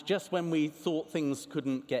just when we thought things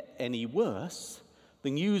couldn't get any worse,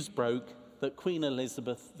 the news broke that Queen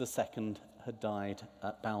Elizabeth II had died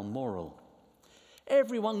at Balmoral.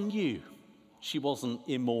 Everyone knew she wasn't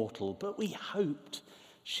immortal, but we hoped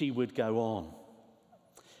she would go on.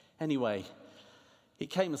 Anyway, it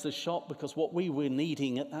came as a shock because what we were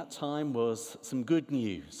needing at that time was some good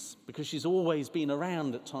news, because she's always been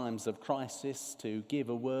around at times of crisis to give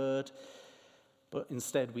a word, but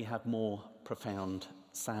instead we have more profound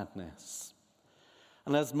sadness.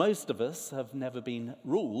 And as most of us have never been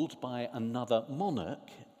ruled by another monarch,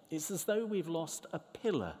 it's as though we've lost a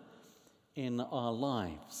pillar in our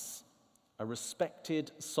lives, a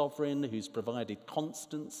respected sovereign who's provided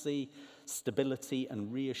constancy, stability,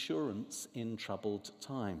 and reassurance in troubled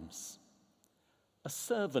times. A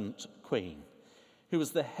servant queen who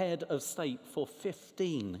was the head of state for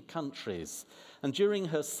 15 countries, and during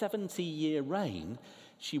her 70-year reign,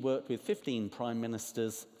 she worked with 15 prime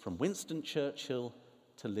ministers from Winston Churchill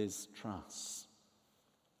to Liz Truss.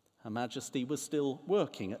 Her Majesty was still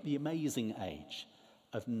working at the amazing age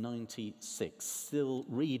of 96, still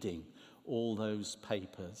reading all those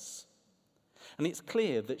papers. And it's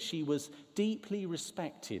clear that she was deeply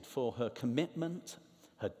respected for her commitment,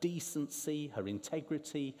 her decency, her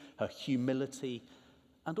integrity, her humility,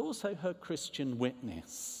 and also her Christian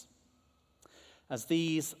witness. As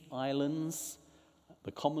these islands,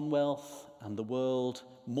 the Commonwealth and the world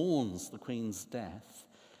mourns the Queen's death,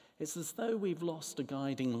 it's as though we've lost a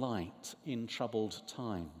guiding light in troubled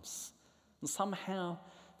times. And somehow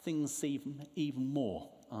things seem even more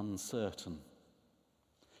uncertain.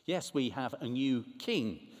 Yes, we have a new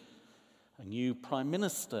king, a new prime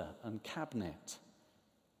minister and cabinet,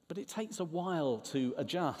 but it takes a while to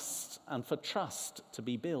adjust and for trust to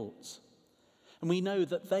be built. And we know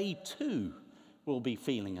that they too will be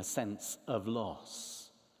feeling a sense of loss.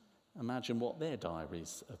 Imagine what their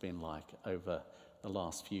diaries have been like over the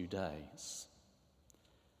last few days.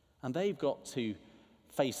 And they've got to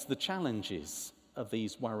face the challenges of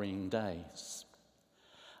these worrying days.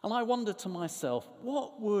 And I wonder to myself,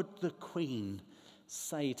 what would the Queen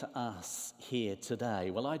say to us here today?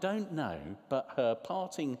 Well, I don't know, but her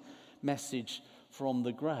parting message from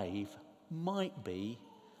the grave might be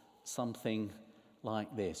something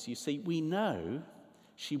like this. You see, we know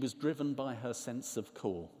she was driven by her sense of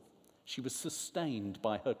call. She was sustained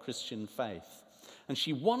by her Christian faith. And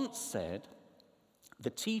she once said, "The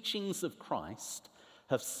teachings of Christ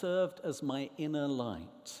have served as my inner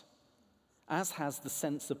light, as has the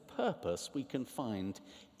sense of purpose we can find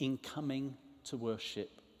in coming to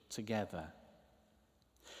worship together."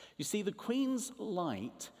 You see, the Queen's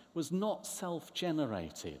light was not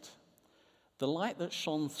self-generated. The light that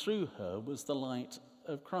shone through her was the light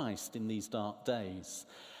of Christ in these dark days.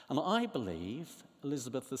 And I believe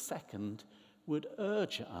Elizabeth II would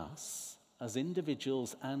urge us as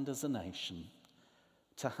individuals and as a nation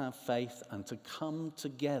to have faith and to come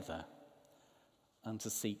together and to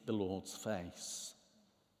seek the Lord's face.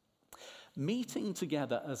 Meeting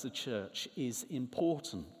together as a church is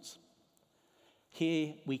important.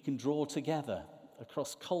 Here we can draw together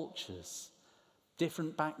across cultures,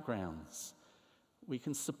 different backgrounds. We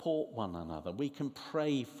can support one another. We can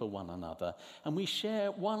pray for one another. And we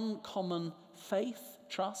share one common faith,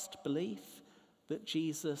 trust, belief that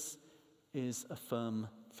Jesus is a firm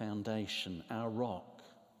foundation, our rock.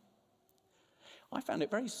 I found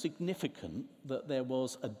it very significant that there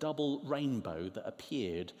was a double rainbow that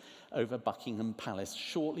appeared over Buckingham Palace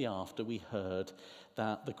shortly after we heard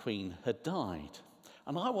that the Queen had died.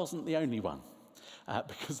 And I wasn't the only one,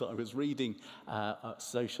 because I was reading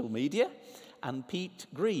social media, and Pete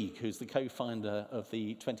Greig, who's the co-founder of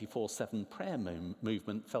the 24/7 prayer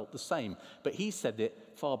movement, felt the same. But he said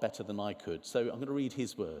it far better than I could, so I'm going to read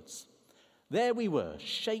his words. "There we were,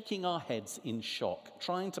 shaking our heads in shock,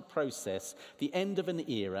 trying to process the end of an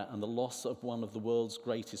era and the loss of one of the world's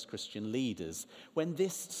greatest Christian leaders, when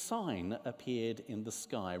this sign appeared in the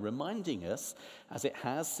sky, reminding us, as it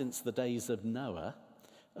has since the days of Noah,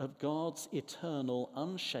 of God's eternal,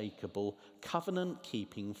 unshakable,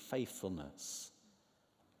 covenant-keeping faithfulness.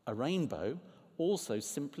 A rainbow also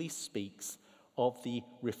simply speaks of the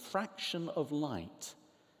refraction of light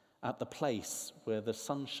at the place where the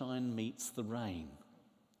sunshine meets the rain.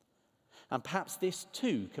 And perhaps this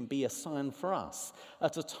too can be a sign for us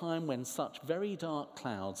at a time when such very dark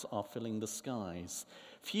clouds are filling the skies.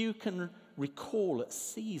 Few can recall a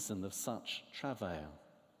season of such travail."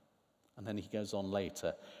 And then he goes on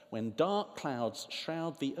later, "When dark clouds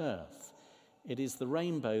shroud the earth, it is the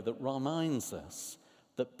rainbow that reminds us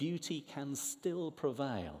that beauty can still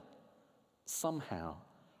prevail. Somehow,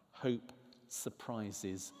 hope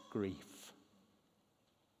surprises grief."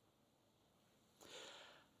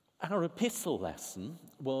 Our epistle lesson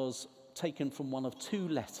was taken from one of two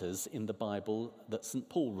letters in the Bible that St.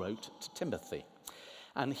 Paul wrote to Timothy.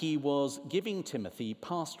 And he was giving Timothy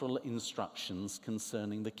pastoral instructions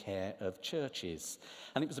concerning the care of churches.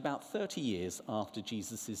 And it was about 30 years after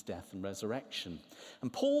Jesus' death and resurrection.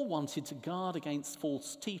 And Paul wanted to guard against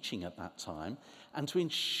false teaching at that time and to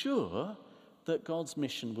ensure that God's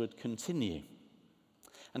mission would continue.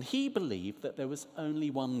 And he believed that there was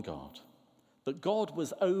only one God, that God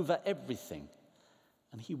was over everything,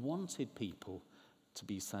 and he wanted people to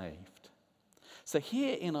be saved. So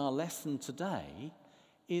here in our lesson today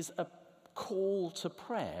is a call to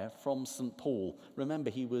prayer from St. Paul. Remember,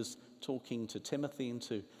 he was talking to Timothy and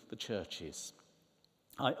to the churches.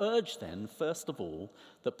 I urge then, first of all,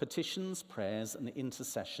 that petitions, prayers, and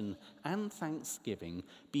intercession and thanksgiving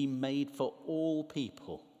be made for all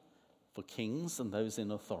people, for kings and those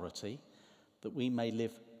in authority, that we may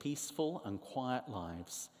live peaceful and quiet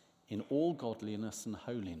lives in all godliness and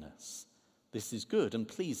holiness. This is good and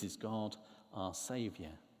pleases God, our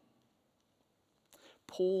Saviour.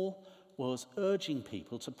 Paul was urging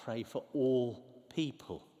people to pray for all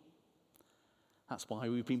people. That's why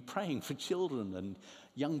we've been praying for children and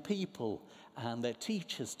young people and their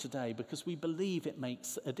teachers today, because we believe it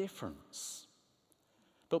makes a difference.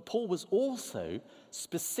 But Paul was also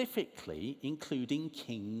specifically including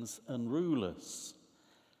kings and rulers.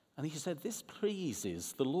 And he said, this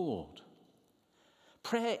pleases the Lord.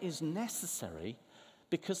 Prayer is necessary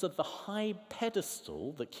because of the high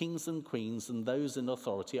pedestal that kings and queens and those in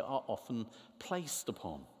authority are often placed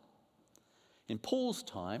upon. In Paul's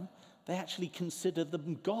time, they actually considered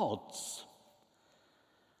them gods.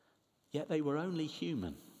 Yet they were only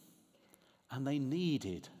human, and they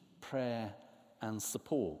needed prayer and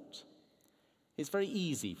support. It's very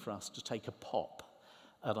easy for us to take a pop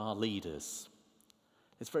at our leaders.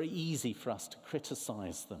 It's very easy for us to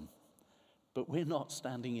criticize them, but we're not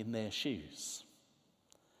standing in their shoes.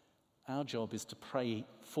 Our job is to pray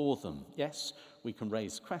for them. Yes, we can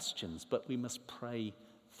raise questions, but we must pray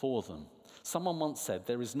for them. Someone once said,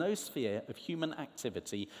 there is no sphere of human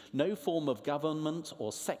activity, no form of government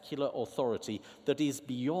or secular authority that is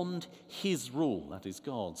beyond his rule, that is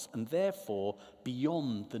God's, and therefore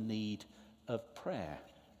beyond the need of prayer.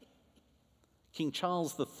 King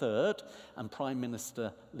Charles III and Prime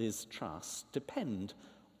Minister Liz Truss depend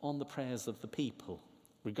on the prayers of the people,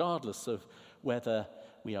 regardless of whether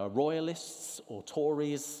we are royalists or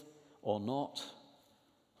Tories or not.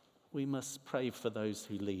 We must pray for those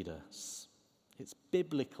who lead us. It's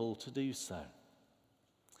biblical to do so.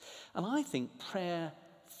 And I think prayer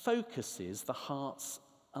focuses the hearts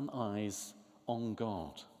and eyes on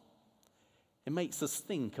God. It makes us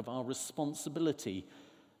think of our responsibility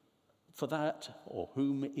for that or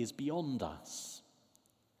whom is beyond us.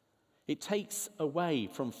 It takes away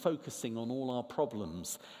from focusing on all our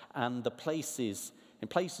problems and places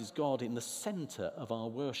God in the center of our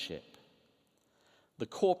worship. The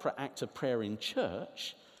corporate act of prayer in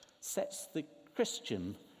church sets the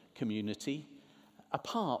Christian community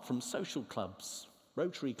apart from social clubs,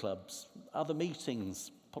 Rotary clubs, other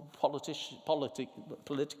meetings,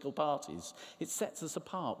 political parties. It sets us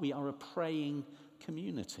apart. We are a praying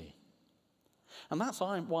community. And that's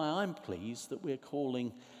why I'm pleased that we're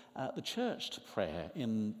calling the church to prayer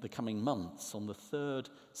in the coming months. On the third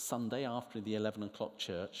Sunday after the 11 o'clock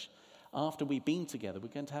church, after we've been together, we're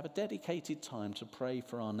going to have a dedicated time to pray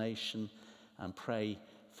for our nation and pray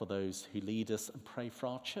for those who lead us and pray for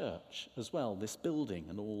our church as well, this building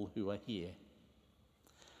and all who are here.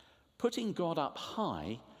 Putting God up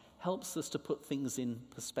high helps us to put things in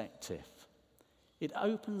perspective. It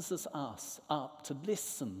opens us up to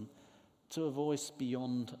listen to a voice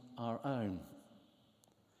beyond our own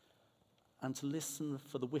and to listen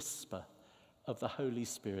for the whisper of the Holy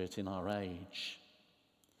Spirit in our age.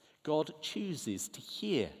 God chooses to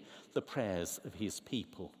hear the prayers of his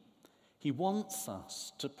people. He wants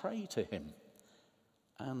us to pray to him,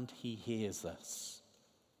 and he hears us.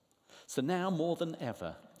 So now more than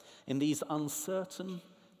ever, in these uncertain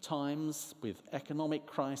times with economic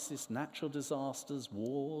crisis, natural disasters,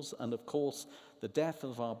 wars, and of course the death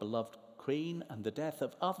of our beloved Queen and the death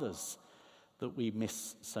of others that we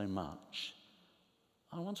miss so much,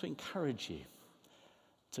 I want to encourage you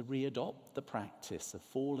to readopt the practice of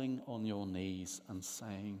falling on your knees and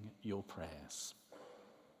saying your prayers.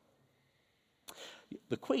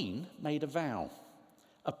 The Queen made a vow,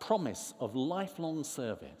 a promise of lifelong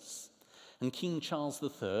service, and King Charles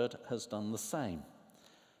III has done the same.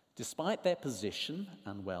 Despite their position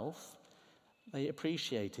and wealth, they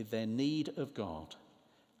appreciated their need of God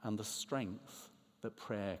and the strength that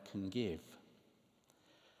prayer can give.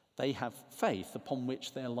 They have faith upon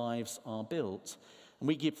which their lives are built. And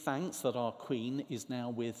we give thanks that our Queen is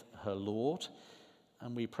now with her Lord,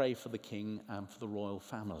 and we pray for the King and for the royal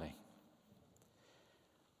family.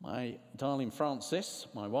 My darling Frances,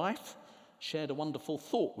 my wife, shared a wonderful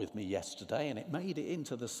thought with me yesterday, and it made it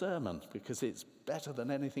into the sermon because it's better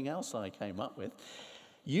than anything else I came up with.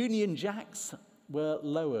 Union Jacks were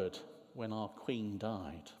lowered when our Queen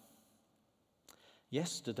died.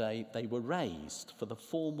 Yesterday, they were raised for the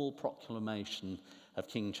formal proclamation of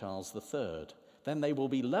King Charles III. Then they will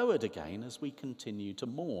be lowered again as we continue to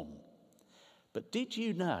mourn. But did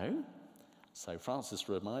you know, so Francis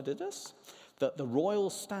reminded us, that the royal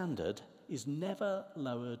standard is never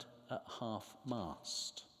lowered at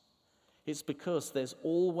half-mast? It's because there's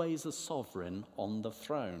always a sovereign on the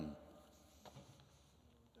throne.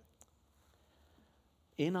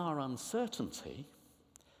 In our uncertainty,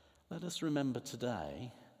 let us remember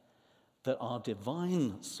today that our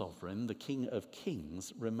divine sovereign, the King of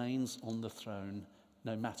Kings, remains on the throne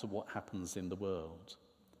no matter what happens in the world.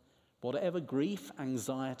 Whatever grief,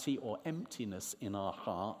 anxiety, or emptiness in our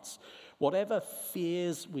hearts, whatever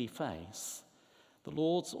fears we face, the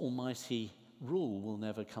Lord's almighty rule will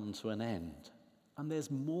never come to an end. And there's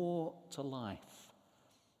more to life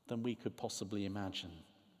than we could possibly imagine.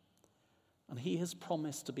 And he has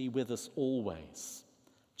promised to be with us always,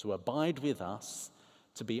 to abide with us,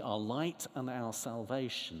 to be our light and our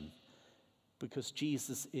salvation, because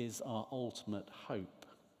Jesus is our ultimate hope.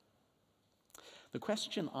 The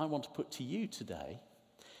question I want to put to you today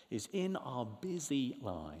is, in our busy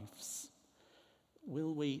lives,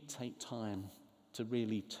 will we take time to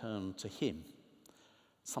really turn to him?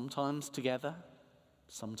 Sometimes together,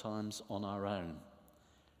 sometimes on our own.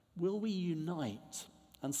 Will we unite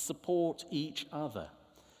and support each other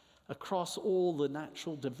across all the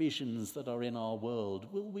natural divisions that are in our world?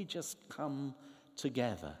 Will we just come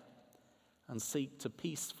together and seek to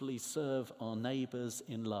peacefully serve our neighbours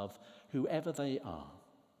in love, whoever they are?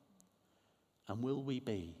 And will we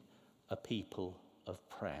be a people of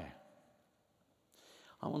prayer?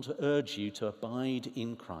 I want to urge you to abide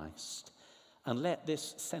in Christ and let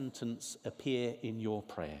this sentence appear in your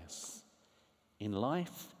prayers. In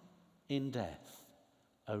life, in death,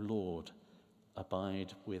 O Lord,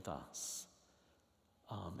 abide with us.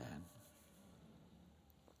 Amen.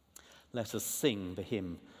 Let us sing the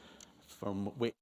hymn from which